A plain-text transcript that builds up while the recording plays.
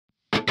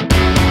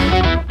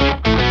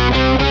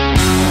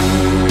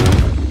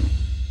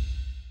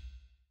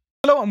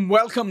Hello and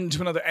welcome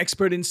to another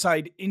Expert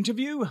Inside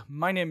interview.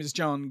 My name is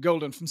John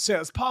Golden from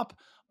Sales Pop,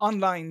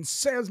 online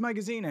sales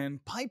magazine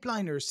and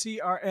Pipeliner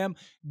CRM,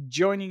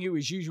 joining you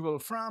as usual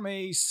from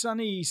a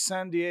sunny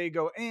San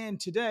Diego.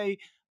 And today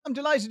I'm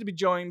delighted to be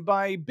joined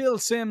by Bill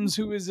Sims,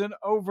 who is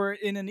over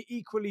in an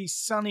equally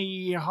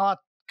sunny, hot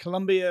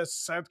Columbia,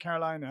 South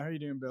Carolina. How are you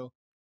doing, Bill?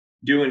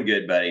 Doing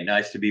good, buddy.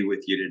 Nice to be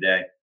with you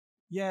today.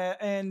 Yeah,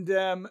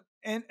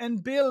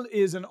 and Bill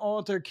is an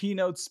author,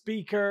 keynote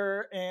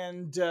speaker,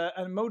 and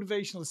a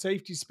motivational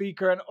safety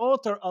speaker, and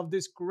author of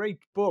this great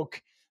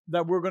book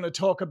that we're going to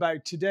talk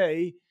about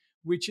today,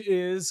 which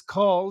is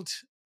called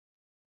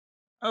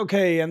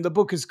and the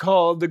book is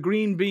called The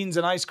Green Beans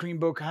and Ice Cream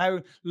Book: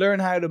 Learn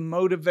How to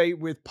Motivate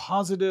with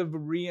Positive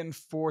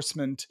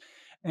Reinforcement,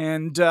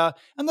 and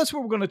that's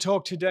what we're going to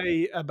talk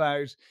today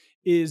about.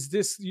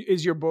 This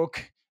is your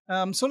book?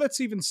 So let's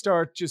even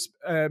start just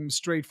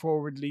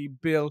straightforwardly,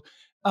 Bill.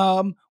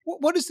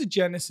 What is the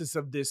genesis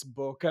of this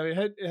book?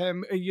 I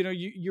mean,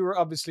 you were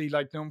obviously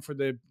like known for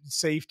the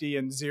safety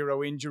and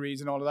zero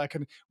injuries and all of that.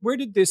 Where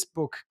did this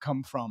book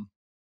come from?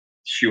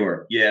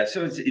 Sure. Yeah.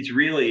 So it's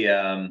really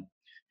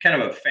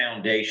kind of a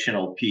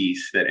foundational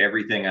piece that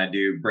everything I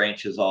do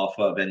branches off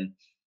of. And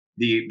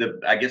the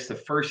I guess the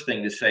first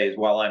thing to say is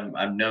while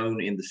I'm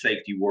known in the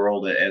safety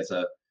world as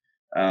a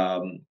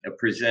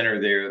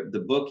presenter there,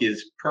 the book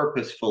is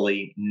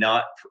purposefully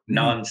not Mhm.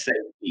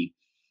 non-safety.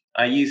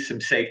 I use some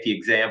safety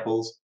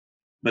examples,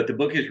 but the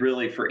book is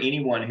really for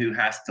anyone who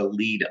has to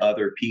lead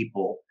other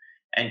people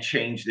and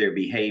change their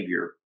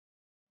behavior.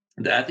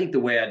 I think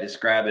the way I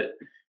describe it,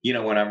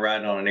 when I'm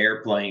riding on an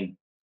airplane,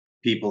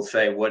 people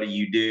say, "What do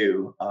you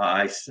do?"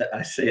 I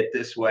say it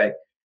this way: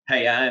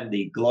 "Hey, I am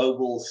the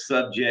global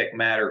subject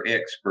matter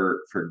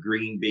expert for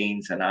green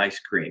beans and ice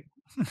cream."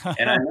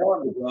 And I know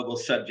I'm the global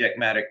subject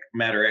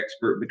matter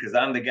expert because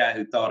I'm the guy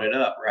who thought it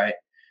up, right?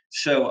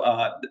 So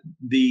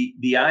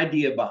the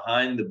idea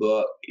behind the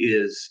book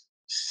is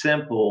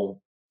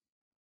simple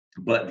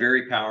but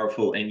very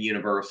powerful and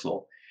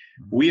universal.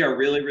 Mhm. We are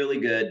really, really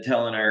good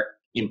telling our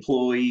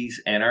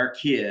employees and our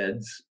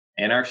kids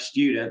and our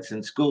students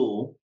in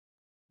school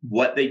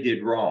what they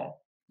did wrong.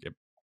 Yep.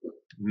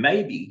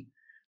 Maybe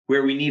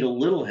where we need a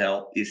little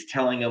help is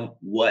telling them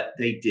what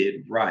they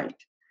did right.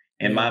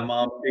 And Yeah. my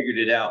mom figured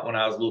it out when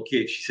I was a little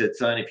kid. She said,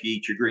 "Son, if you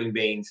eat your green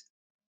beans,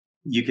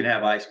 you can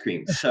have ice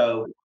cream."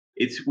 So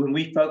it's when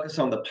we focus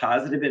on the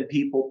positive in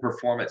people,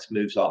 performance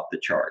moves off the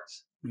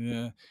charts.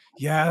 Yeah.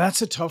 Yeah,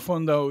 that's a tough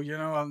one though.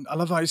 I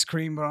love ice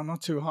cream, but I'm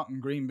not too hot on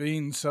green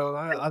beans. So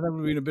that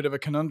would be a bit of a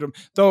conundrum.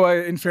 Though,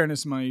 in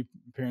fairness, my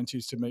parents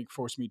used to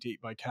force me to eat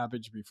my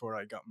cabbage before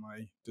I got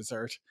my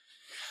dessert.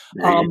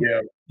 There you Um,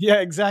 go. yeah,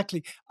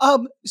 exactly.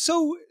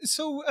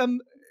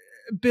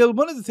 Bill,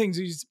 one of the things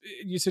is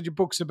you said your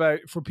book's about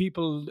for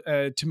people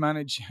to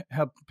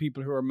help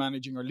people who are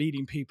managing or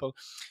leading people.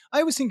 I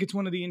always think it's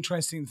one of the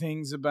interesting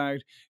things about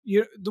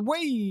the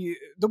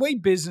way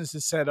business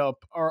is set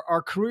up.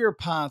 Our career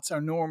paths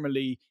are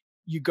normally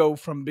you go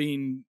from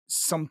being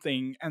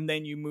something and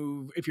then you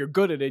move. If you're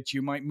good at it,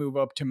 you might move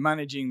up to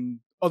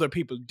managing other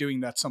people doing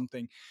that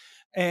something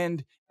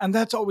and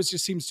that's always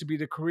just seems to be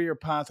the career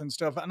path and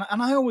stuff. And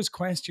I always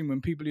question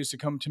when people used to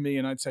come to me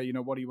and I'd say,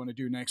 what do you want to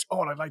do next? Oh,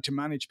 I'd like to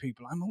manage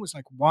people. I'm always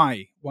like,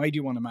 why do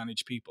you want to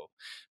manage people?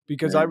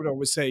 Because I Right. would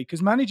always say,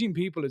 because managing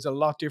people is a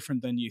lot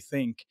different than you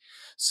think.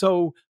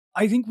 So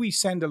I think we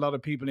send a lot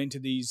of people into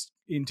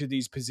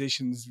these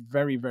positions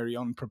very, very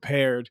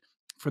unprepared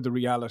for the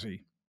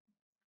reality.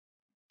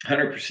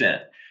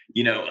 100%.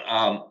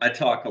 I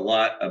talk a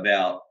lot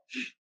about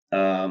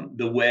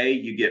the way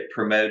you get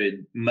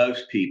promoted,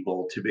 most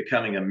people, to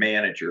becoming a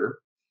manager.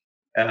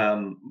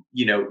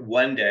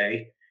 One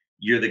day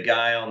you're the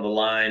guy on the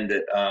line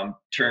that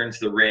turns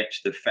the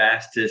wrench the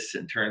fastest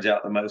and turns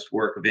out the most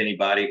work of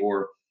anybody,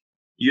 or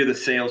you're the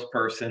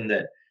salesperson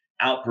that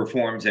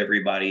outperforms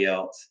everybody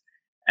else.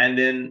 And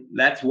then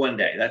that's one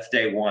day, that's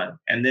day one.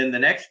 And then the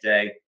next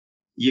day,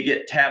 you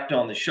get tapped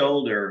on the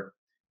shoulder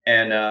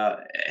and,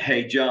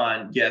 "Hey,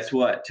 John, guess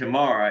what?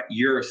 Tomorrow,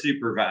 you're a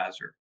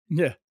supervisor."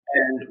 Yeah.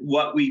 And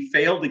what we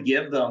failed to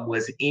give them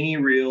was any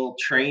real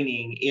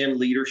training in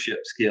leadership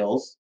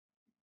skills,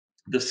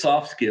 the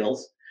soft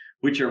skills,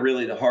 which are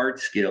really the hard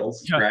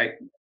skills, Yeah. right?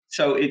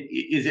 So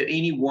is it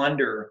any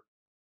wonder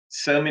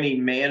so many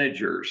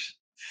managers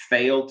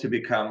fail to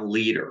become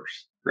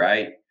leaders,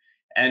 right?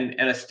 And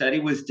a study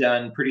was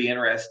done, pretty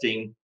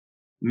interesting.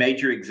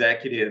 Major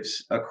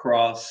executives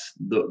across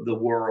the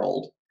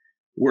world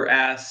were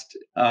asked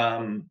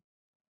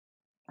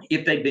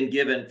if they'd been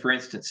given, for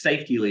instance,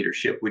 safety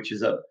leadership, which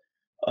is a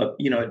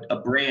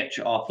branch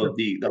off Sure. of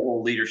the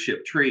whole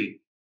leadership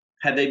tree.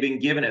 Had they been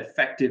given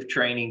effective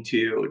training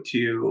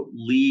to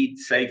lead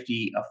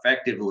safety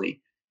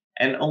effectively?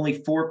 And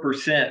only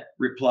 4%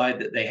 replied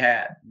that they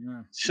had.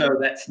 Yeah. So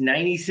that's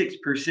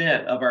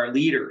 96% of our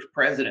leaders,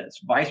 presidents,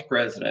 vice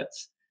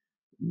presidents,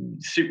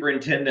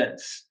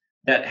 superintendents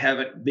that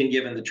haven't been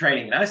given the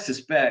training. And I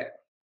suspect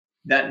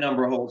that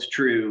number holds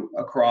true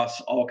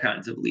across all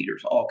kinds of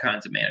leaders, all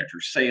kinds of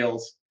managers,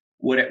 sales,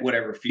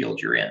 whatever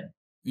field you're in.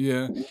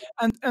 Yeah,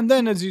 and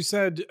then as you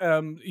said,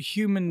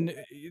 human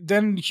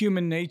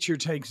nature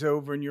takes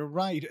over, and you're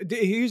right.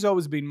 Here's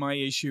always been my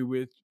issue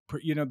with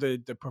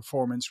the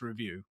performance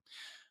review.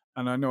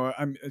 And I know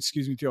I'm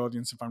excuse me to the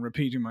audience if I'm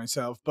repeating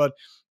myself, but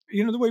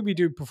the way we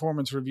do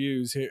performance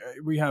reviews here,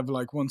 we have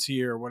like once a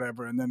year or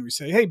whatever, and then we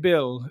say, hey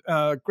Bill,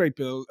 great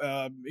Bill,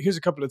 here's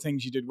a couple of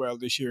things you did well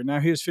this year. Now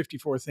here's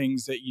 54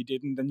 things that you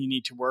didn't and you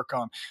need to work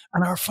on.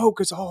 And our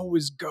focus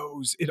always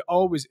goes,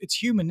 it's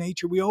human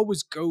nature, we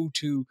always go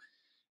to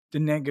the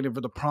negative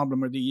or the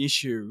problem or the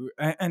issue.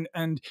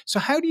 And so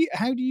how do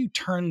you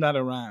turn that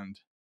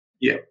around?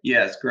 Yeah,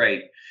 yeah, it's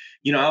great.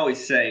 I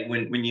always say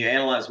when you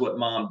analyze what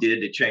mom did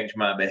to change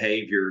my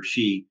behavior,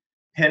 she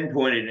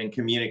pinpointed and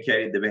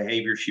communicated the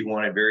behavior she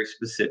wanted very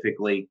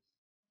specifically.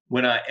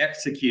 When I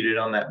executed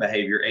on that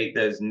behavior, ate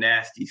those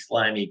nasty,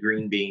 slimy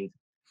green beans,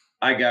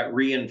 I got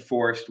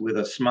reinforced with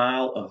a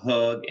smile, a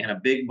hug, and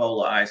a big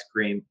bowl of ice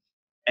cream.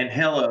 And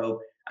hello,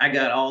 I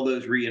got all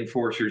those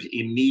reinforcers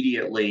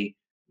immediately,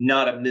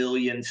 not a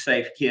million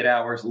safe kid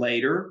hours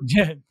later.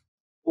 Yeah.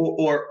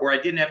 Or I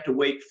didn't have to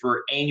wait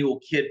for annual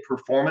kid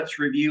performance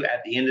review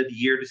at the end of the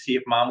year to see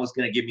if mom was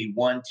going to give me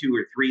one, two,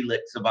 or three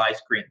licks of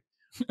ice cream.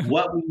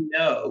 What we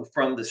know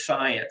from the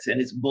science,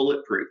 and it's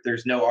bulletproof,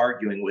 there's no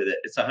arguing with it.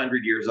 It's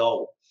 100 years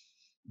old.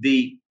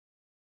 The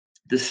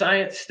the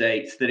science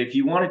states that if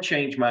you want to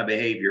change my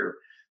behavior,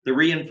 the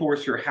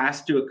reinforcer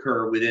has to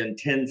occur within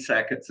 10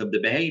 seconds of the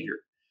behavior,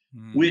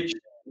 Mm. which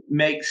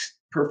makes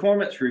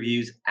performance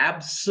reviews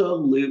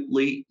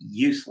absolutely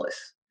useless.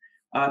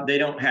 They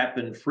don't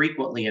happen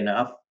frequently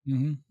enough.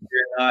 Hmm.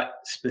 They're not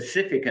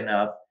specific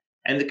enough,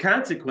 and the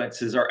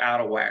consequences are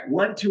out of whack.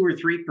 1, 2, or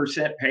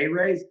 3% pay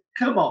raise.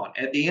 Come on,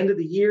 at the end of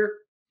the year,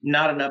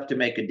 not enough to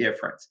make a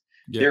difference.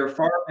 Yeah. There are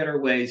far better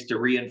ways to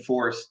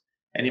reinforce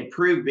and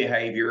improve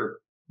behavior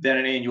than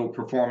an annual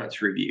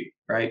performance review,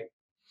 right?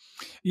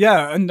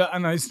 Yeah, and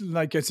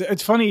like I said,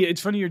 it's funny.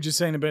 It's funny you're just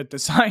saying about the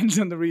signs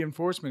and the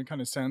reinforcement.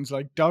 Kind of sounds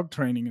like dog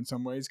training in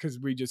some ways because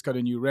we just got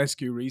a new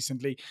rescue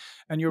recently,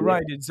 and you're Yeah.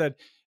 right. It's that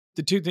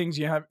the two things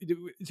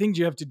things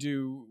you have to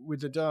do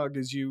with the dog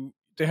is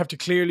they have to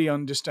clearly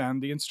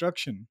understand the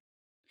instruction,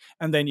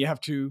 and then you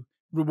have to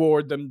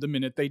reward them the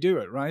minute they do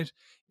it, right?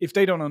 If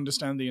they don't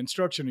understand the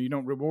instruction or you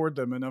don't reward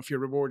them enough, you're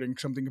rewarding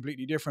something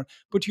completely different.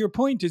 But to your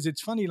point is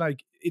it's funny,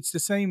 like it's the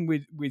same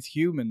with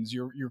humans.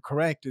 You're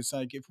correct. It's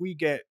like if we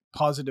get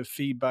positive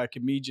feedback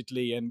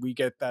immediately and we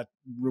get that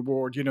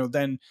reward,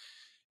 then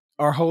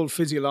our whole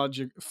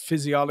physiology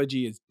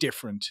is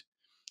different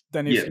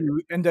than if Yeah.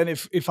 you and then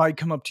if I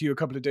come up to you a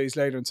couple of days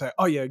later and say,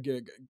 oh yeah,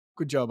 good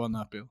job on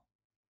that, Bill.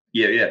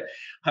 Yeah, yeah,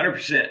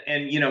 100%.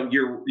 And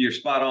you're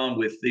spot on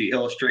with the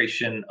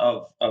illustration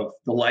of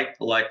the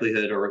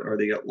likelihood or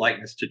the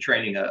likeness to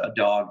training a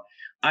dog.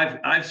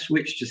 I've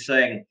switched to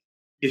saying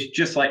it's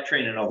just like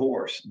training a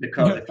horse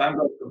because if I'm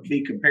going to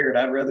be compared,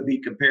 I'd rather be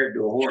compared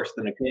to a horse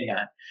than a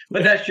canine.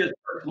 But that's just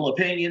personal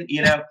opinion.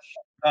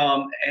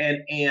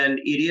 And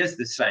it is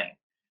the same.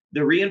 The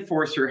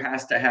reinforcer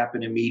has to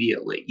happen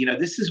immediately.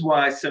 This is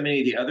why so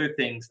many of the other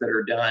things that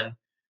are done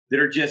that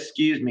are just,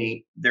 excuse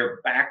me, they're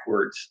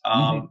backwards.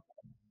 Mhm.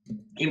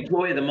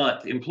 Employee of the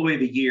month, employee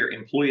of the year,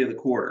 employee of the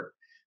quarter.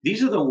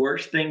 These are the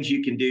worst things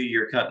you can do to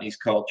your company's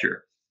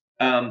culture.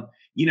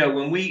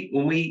 When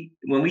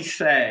we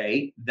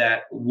say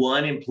that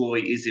one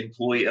employee is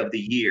employee of the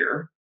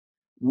year,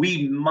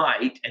 we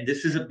might, and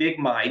this is a big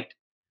might,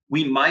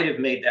 we might have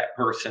made that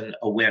person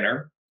a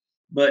winner,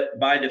 but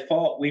by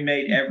default, we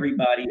made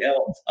everybody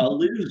else a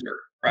loser,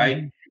 right?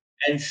 Mhm.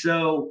 And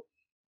so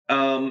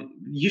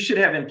you should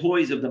have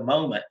employees of the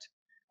moment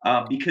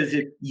because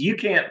if you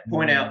can't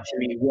point out Mm. to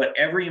me what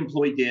every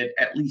employee did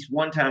at least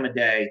one time a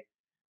day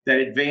that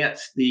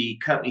advanced the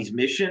company's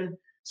mission,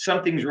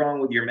 something's wrong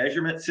with your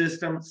measurement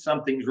system.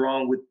 Something's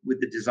wrong with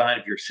the design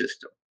of your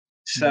system.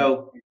 Yeah.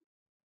 So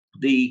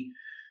the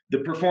the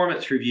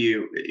performance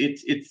review,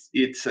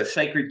 it's a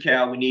sacred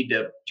cow. We need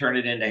to turn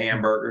it into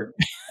hamburger.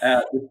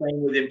 The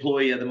same with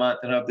employee of the month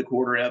and of the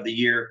quarter and of the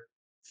year.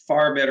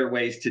 Far better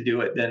ways to do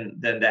it than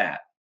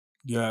that.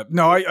 Yeah,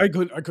 no, I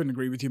couldn't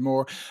agree with you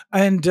more.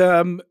 And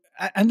then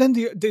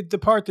the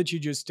part that you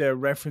just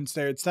referenced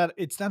there, it's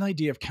that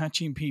idea of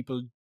catching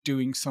people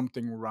doing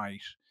something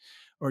right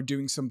or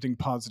doing something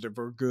positive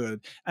or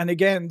good. And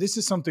again, this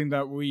is something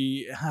that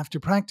we have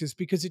to practice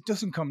because it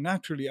doesn't come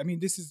naturally. I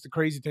mean, this is the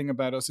crazy thing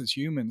about us as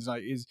humans,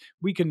 like, is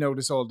we can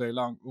notice all day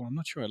long. Oh, I'm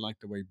not sure I like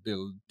the way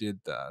Bill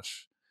did that.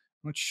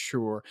 I'm not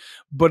sure,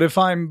 but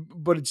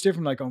it's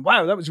different. Like, oh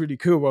wow, that was really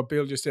cool what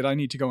Bill just did. I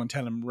need to go and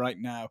tell him right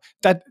now.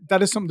 That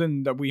is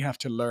something that we have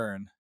to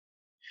learn.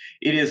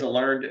 It is a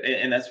learned,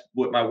 and that's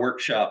what my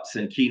workshops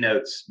and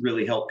keynotes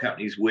really help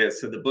companies with.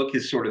 So the book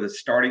is sort of the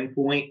starting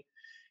point,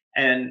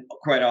 and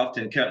quite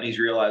often companies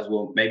realize,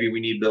 well, maybe we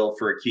need Bill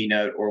for a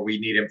keynote or we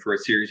need him for a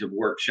series of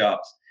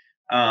workshops.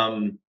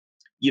 um,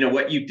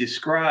 what you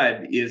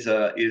described is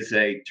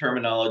a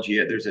terminology.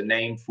 There's a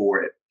name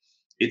for it.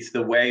 It's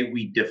the way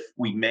we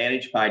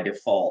manage by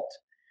default.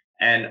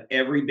 And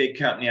every big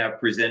company I've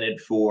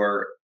presented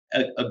for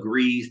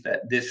agrees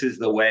that this is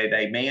the way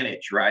they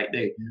manage, right?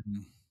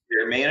 Mhm.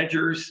 Their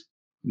managers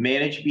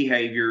manage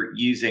behavior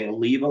using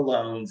leave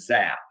alone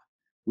zap.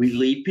 We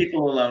leave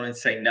people alone and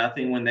say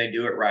nothing when they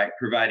do it right,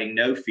 providing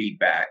no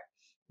feedback.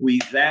 We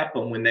zap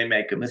them when they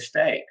make a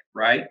mistake,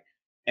 right?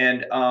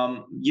 And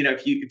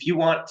if you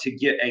want to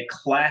get a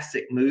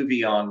classic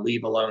movie on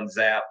leave alone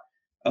zap,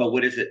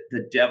 what is it?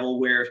 The Devil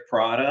Wears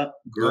Prada. Okay.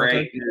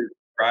 Great movie,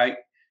 right?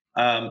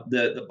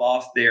 The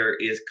boss there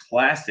is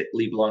classic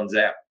leave alone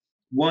zap.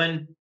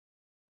 One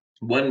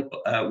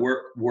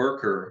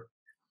worker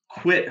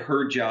quit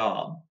her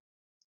job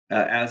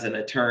as an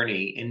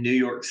attorney in New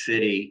York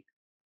City,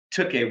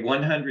 took a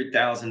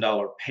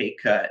 $100,000 pay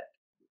cut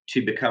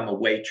to become a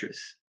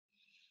waitress.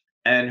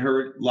 And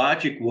her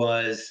logic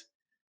was,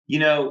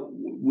 when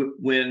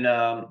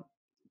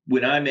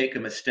I make a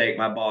mistake,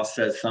 my boss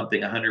says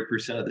something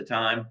 100% of the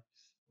time.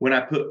 When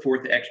I put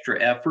forth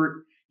extra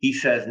effort, he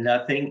says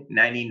nothing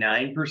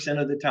 99%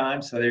 of the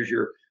time. So there's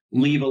your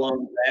leave Mhm.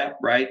 alone that,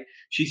 right?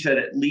 She said,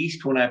 at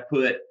least when I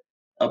put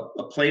a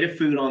plate of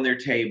food on their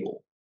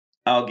table,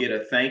 I'll get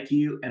a thank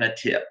you and a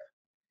tip.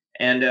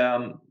 And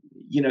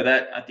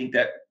that I think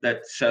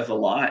that says a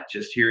lot,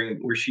 just hearing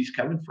where she's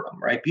coming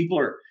from, right? People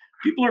are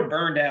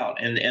burned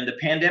out, and the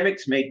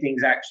pandemics made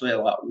things actually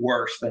a lot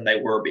worse than they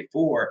were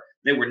before.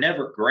 They were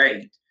never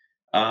great.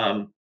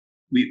 Um,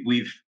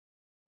 we've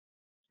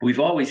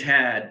always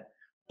had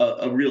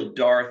a real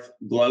dearth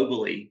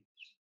globally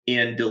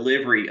in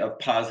delivery of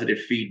positive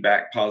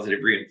feedback, positive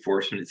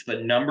reinforcement. It's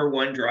the number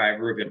one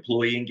driver of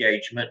employee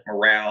engagement,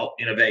 morale,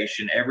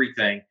 innovation,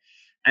 everything.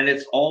 And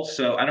it's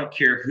also, I don't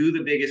care who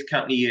the biggest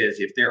company is,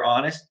 if they're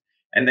honest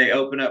and they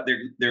open up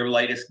their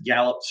latest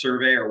Gallup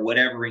survey or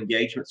whatever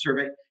engagement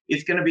survey,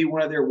 it's going to be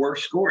one of their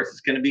worst scores.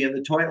 It's going to be in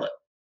the toilet.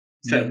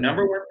 So, Mhm.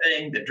 number one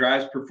thing that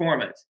drives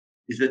performance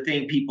is the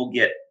thing people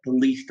get the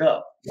least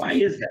of. Why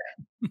is that?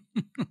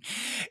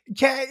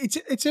 Yeah,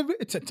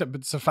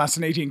 it's a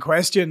fascinating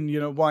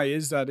question. Why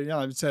is that?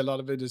 I would say a lot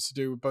of it is to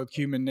do with both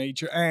human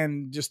nature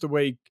and just the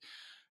way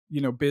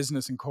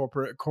business and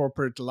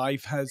corporate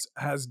life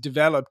has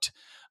developed.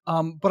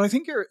 But I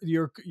think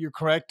you're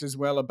correct as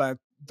well about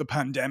the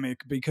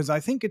pandemic, because I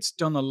think it's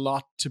done a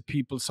lot to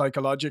people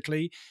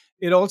psychologically.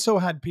 It also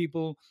had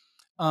people.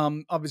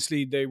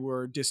 Obviously, they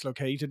were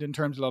dislocated in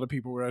terms. A lot of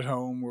people were at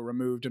home, were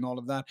removed, and all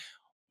of that.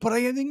 But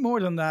I think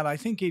more than that, I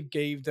think it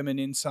gave them an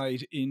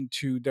insight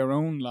into their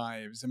own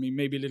lives. I mean,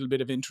 maybe a little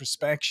bit of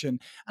introspection,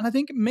 and I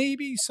think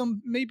maybe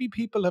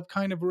people have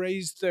kind of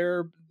raised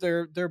their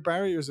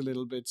barriers a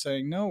little bit,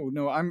 saying, "No,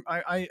 no,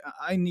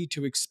 I need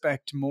to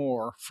expect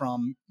more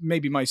from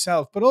maybe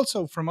myself, but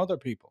also from other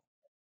people."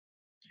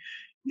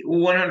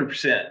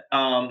 100%.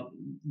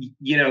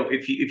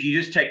 If you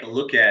just take a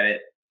look at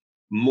it,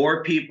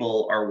 more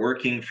people are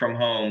working from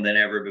home than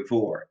ever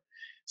before.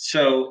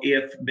 So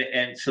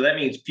that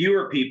means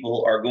fewer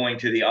people are going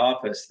to the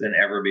office than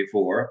ever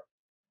before.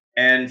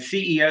 And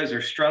CEOs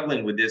are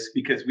struggling with this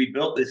because we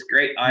built this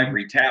great Mhm.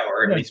 ivory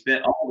tower and Yeah. we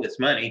spent all this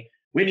money.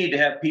 We need to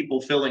have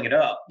people filling it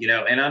up.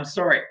 And I'm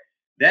sorry,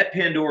 that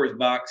Pandora's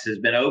box has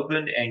been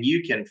opened and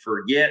you can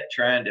forget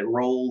trying to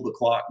roll the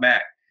clock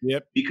back,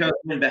 Yep. because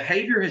when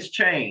behavior has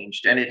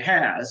changed, and it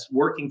has,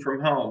 working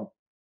from home,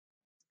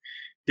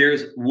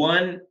 there's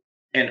one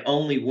and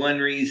only one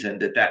reason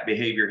that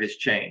behavior has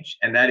changed,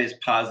 and that is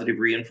positive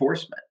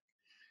reinforcement.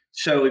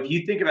 So if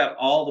you think about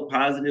all the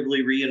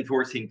positively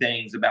reinforcing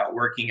things about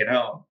working at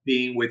home,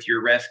 being with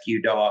your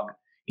rescue dog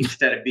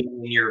instead of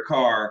being in your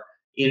car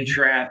in Mhm.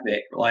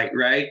 traffic, like,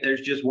 right?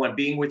 There's just one,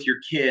 being with your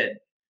kid,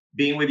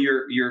 being with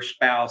your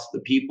spouse, the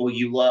people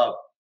you love.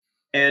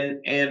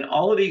 And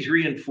all of these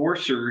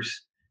reinforcers,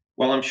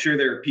 while I'm sure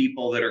there are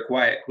people that are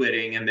quiet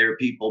quitting and there are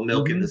people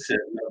milking the Mhm.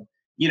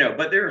 system,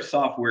 but there are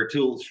software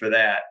tools for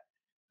that.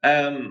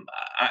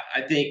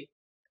 I think,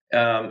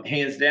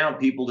 hands down,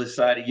 people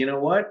decided, you know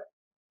what?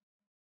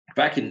 If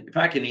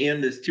I can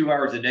end this 2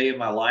 hours a day of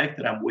my life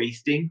that I'm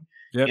wasting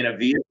Yep. in a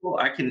vehicle,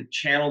 I can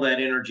channel that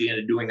energy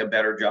into doing a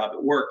better job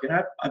at work. And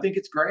I think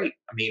it's great.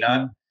 I mean,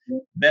 I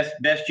Mm.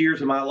 best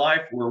years of my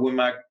life were when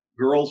my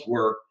girls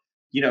were,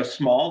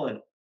 small, and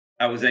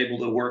I was able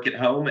to work at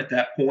home at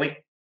that point.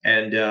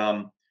 And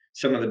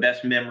some of the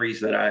best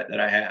memories that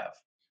I have.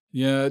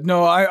 Yeah,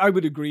 no, I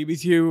would agree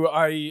with you.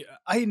 I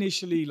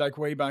initially, like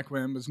way back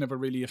when, was never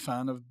really a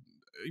fan of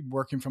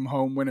working from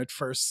home when it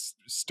first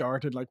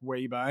started, like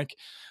way back.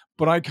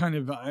 But I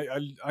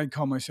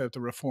call myself the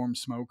reformed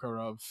smoker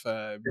of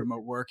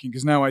remote working,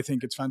 because now I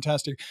think it's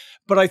fantastic.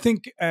 But I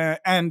think,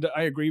 and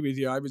I agree with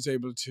you, I was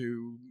able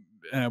to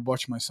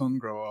watch my son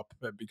grow up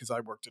because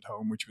I worked at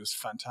home, which was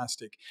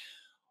fantastic.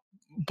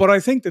 But I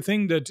think the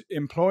thing that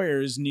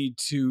employers need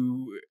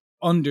to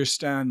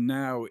understand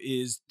now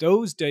is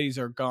those days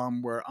are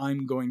gone where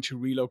I'm going to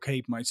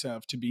relocate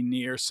myself to be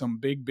near some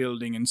big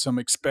building in some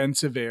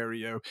expensive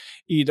area,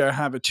 either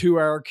have a 2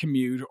 hour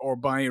commute or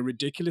buy a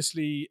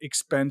ridiculously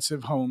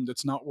expensive home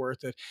that's not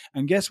worth it.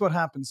 And guess what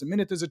happens? The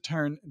minute there's a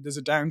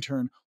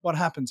downturn, what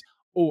happens?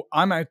 Oh,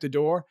 I'm out the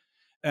door.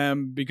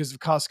 because of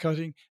cost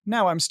cutting.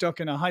 Now I'm stuck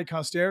in a high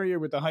cost area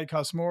with a high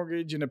cost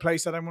mortgage in a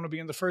place that I want to be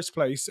in the first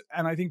place.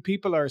 And I think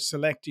people are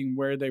selecting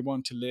where they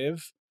want to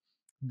live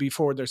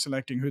before they're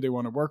selecting who they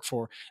want to work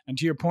for. And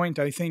to your point,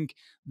 I think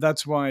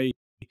that's why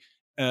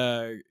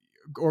uh,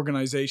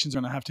 organizations are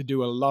going to have to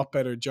do a lot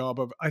better job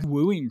of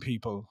wooing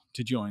people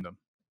to join them.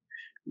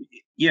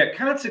 Yeah,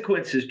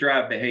 consequences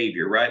drive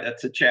behavior, right?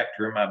 That's a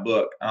chapter in my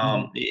book.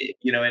 Mhm.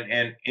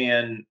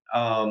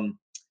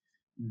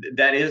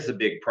 That is a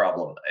big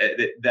problem.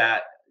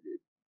 That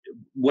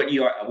what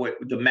you are, what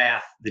the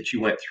math that you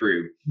went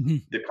through,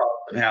 Mhm. the cost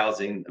of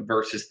housing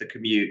versus the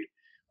commute,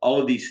 all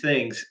of these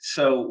things.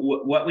 So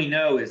what we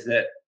know is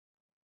that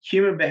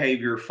human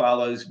behavior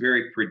follows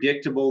very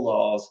predictable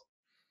laws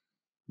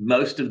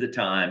most of the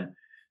time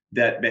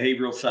that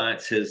behavioral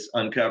science has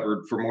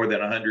uncovered for more than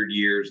 100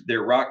 years.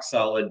 They're rock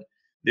solid,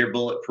 they're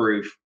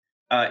bulletproof.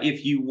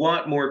 If you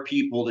want more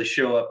people to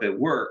show up at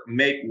work,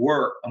 make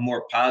work a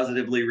more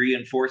positively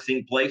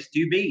reinforcing place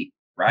to be,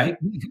 right?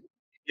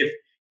 If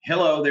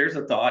hello, there's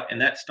a thought,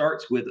 and that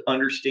starts with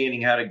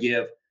understanding how to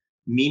give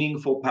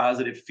meaningful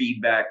positive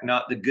feedback,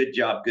 not the good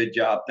job,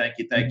 thank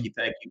you, thank you,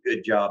 thank you,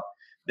 good job.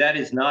 That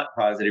is not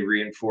positive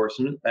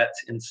reinforcement,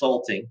 that's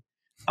insulting.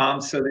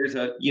 So there's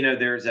a,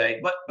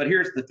 but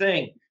here's the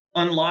thing: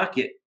 unlock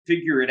it,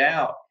 figure it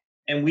out.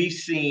 And we've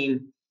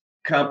seen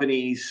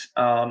companies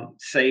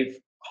save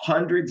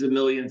hundreds of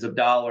millions of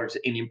dollars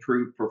in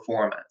improved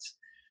performance.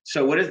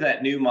 So what is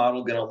that new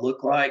model going to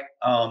look like?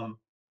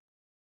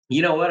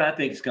 You know what I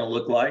think it's going to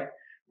look like?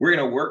 We're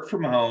going to work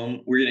from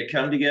home. We're going to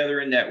come together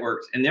in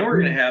networks, and then we're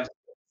going to have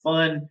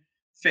fun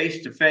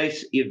face to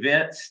face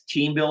events,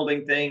 team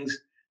building things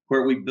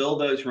where we build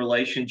those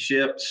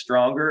relationships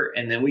stronger.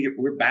 And then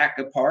we're back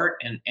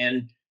apart,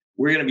 and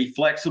we're going to be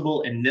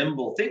flexible and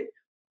nimble.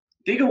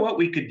 Think of what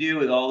we could do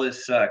with all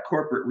this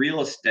corporate real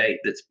estate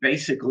that's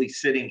basically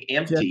sitting Yeah.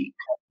 empty.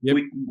 Yep.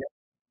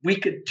 We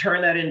could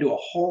turn that into a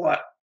whole lot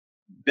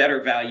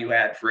better value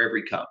add for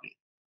every company.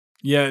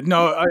 Yeah,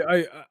 no,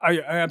 I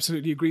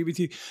absolutely agree with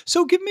you.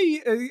 So give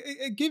me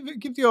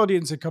give the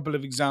audience a couple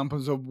of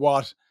examples of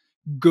what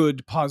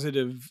good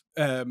positive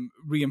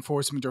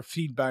reinforcement or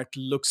feedback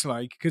looks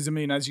like. Because I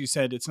mean, as you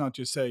said, it's not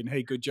just saying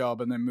 "Hey, good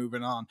job" and then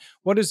moving on.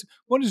 What's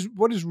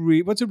a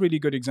really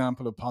good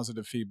example of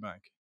positive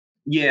feedback?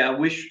 Yeah,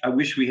 I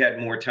wish we had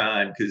more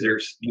time because Sure.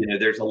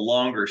 there's a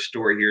longer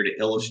story here to Mhm.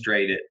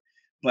 illustrate it,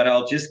 but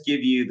I'll just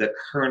give you the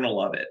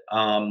kernel of it.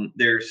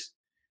 There's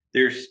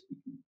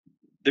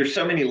there's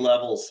so many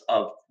levels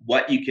of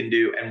what you can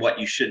do and what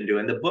you shouldn't do,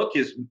 and the book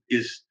is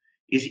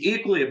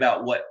equally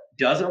about what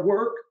doesn't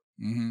work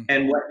Mhm.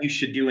 and what you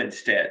should do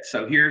instead.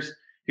 So here's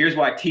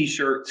why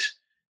T-shirts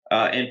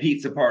and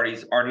pizza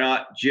parties are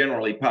not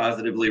generally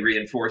positively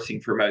reinforcing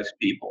for most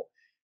people.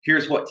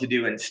 Here's what to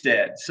do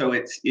instead. So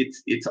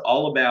it's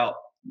all about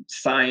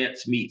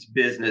science meets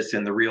business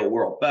in the real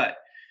world. But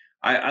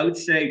I would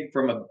say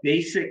from a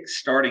basic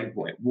starting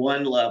point,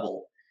 one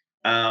level,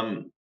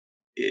 um,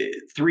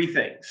 three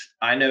things.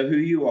 I know who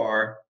you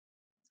are.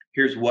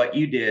 Here's what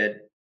you did.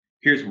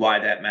 Here's why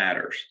that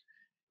matters.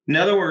 In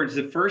other words,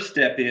 the first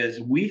step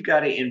is we've got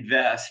to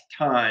invest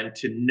time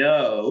to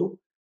know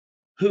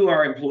who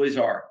our employees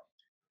are.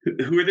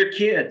 Who are their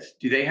kids?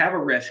 Do they have a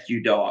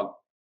rescue dog?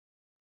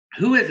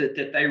 Who is it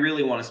that they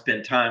really want to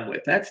spend time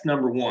with? That's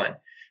number one.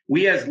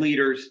 We as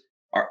leaders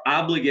are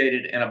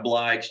obligated and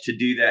obliged to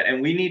do that.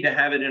 And we need to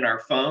have it in our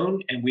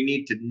phone, and we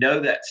need to know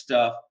that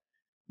stuff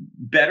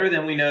better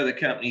than we know the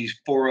company's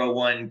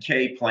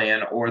 401k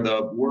plan or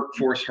the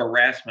workforce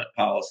harassment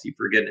policy,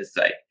 for goodness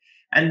sake.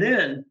 And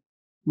then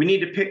we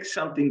need to pick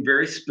something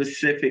very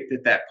specific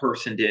that that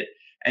person did.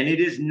 And it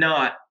is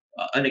not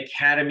an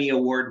Academy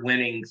Award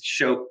winning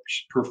show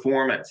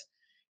performance.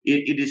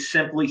 It is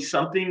simply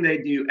something they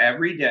do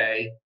every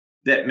day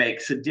that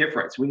makes a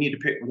difference. We need to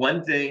pick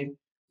one thing.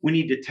 We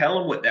need to tell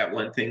them what that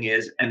one thing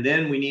is. And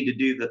then we need to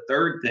do the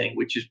third thing,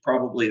 which is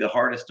probably the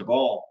hardest of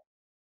all.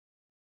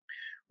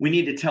 We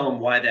need to tell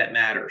them why that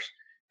matters.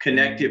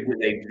 Connect Mhm. it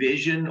with a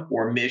vision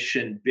or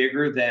mission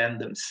bigger than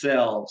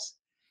themselves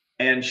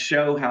and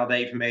show how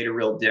they've made a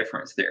real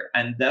difference there.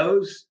 And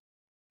those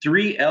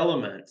three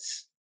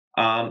elements,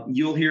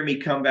 you'll hear me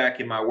come back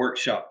in my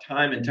workshop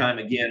time and Mhm. time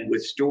again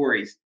with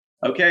stories.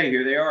 Okay,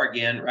 here they are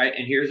again, right?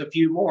 And here's a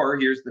few more.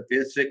 Here's the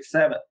fifth, sixth,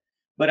 seventh.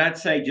 But I'd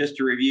say just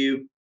to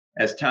review,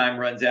 as time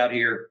runs out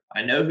here,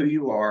 I know who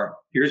you are.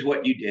 Here's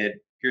what you did.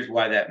 Here's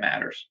why that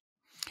matters.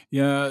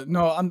 Yeah,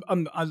 no,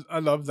 I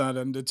love that,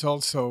 and it's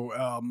also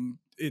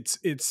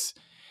it's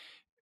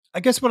I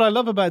guess what I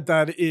love about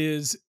that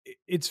is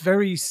it's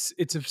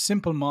a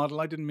simple model.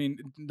 I didn't mean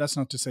that's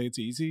not to say it's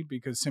easy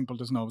because simple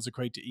doesn't always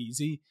equate to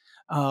easy.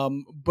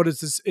 But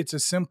it's a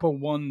simple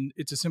one.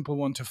 It's a simple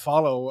one to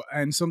follow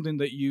and something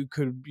that you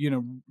could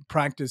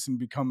practice and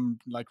become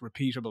like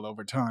repeatable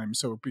over time.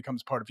 So it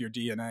becomes part of your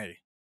DNA.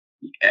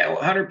 Yeah,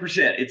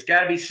 100%. It's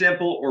got to be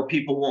simple or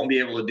people won't be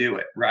able to do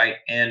it, right?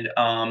 And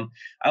I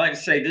like to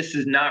say this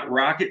is not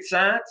rocket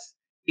science.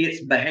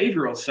 It's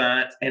behavioral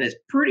science and it's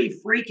pretty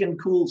freaking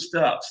cool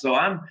stuff. So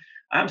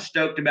I'm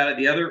stoked about it.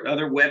 The other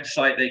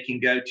website they can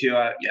go to,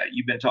 yeah,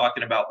 you've been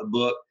talking about the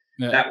book.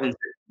 Yeah. That one's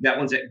that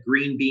one's at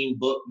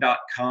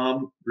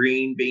greenbeanbook.com,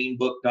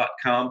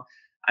 greenbeanbook.com.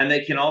 And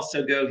they can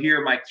also go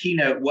here, my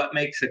keynote, What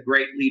Makes a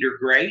Great Leader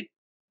Great?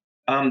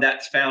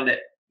 That's found at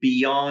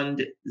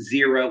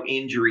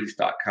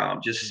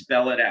beyondzeroinjuries.com. Just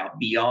spell it out,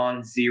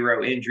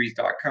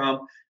 beyondzeroinjuries.com.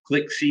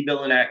 Click See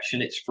Bill in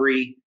Action. It's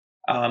free,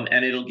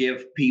 and it'll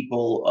give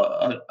people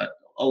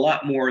a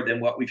lot more than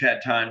what we've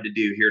had time to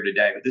do here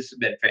today. But this has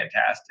been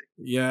fantastic.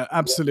 Yeah,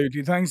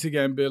 absolutely. Thanks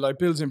again, Bill. Like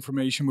Bill's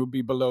information will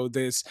be below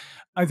this.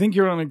 I think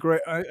you're on a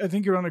great. I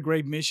think you're on a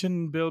great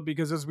mission, Bill,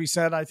 because as we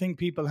said, I think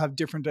people have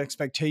different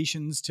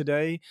expectations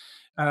today,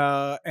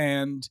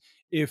 and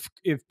if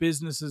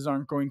businesses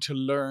aren't going to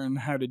learn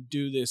how to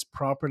do this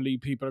properly,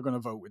 people are going to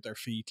vote with their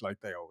feet like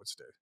they always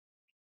do.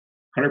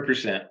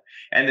 100%.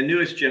 And the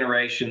newest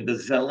generation, the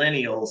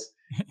Zillennials,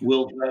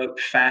 will vote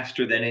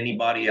faster than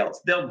anybody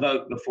else. They'll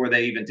vote before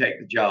they even take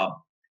the job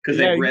because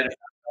Yeah, they've read about it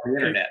on the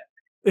e- internet.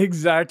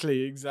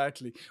 exactly,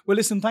 exactly. Well,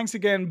 listen, thanks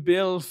again,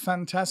 Bill.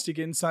 Fantastic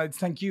insights.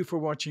 Thank you for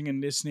watching and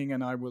listening,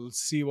 and I will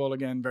see you all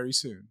again very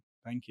soon.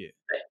 Thank you.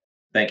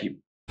 Thank you.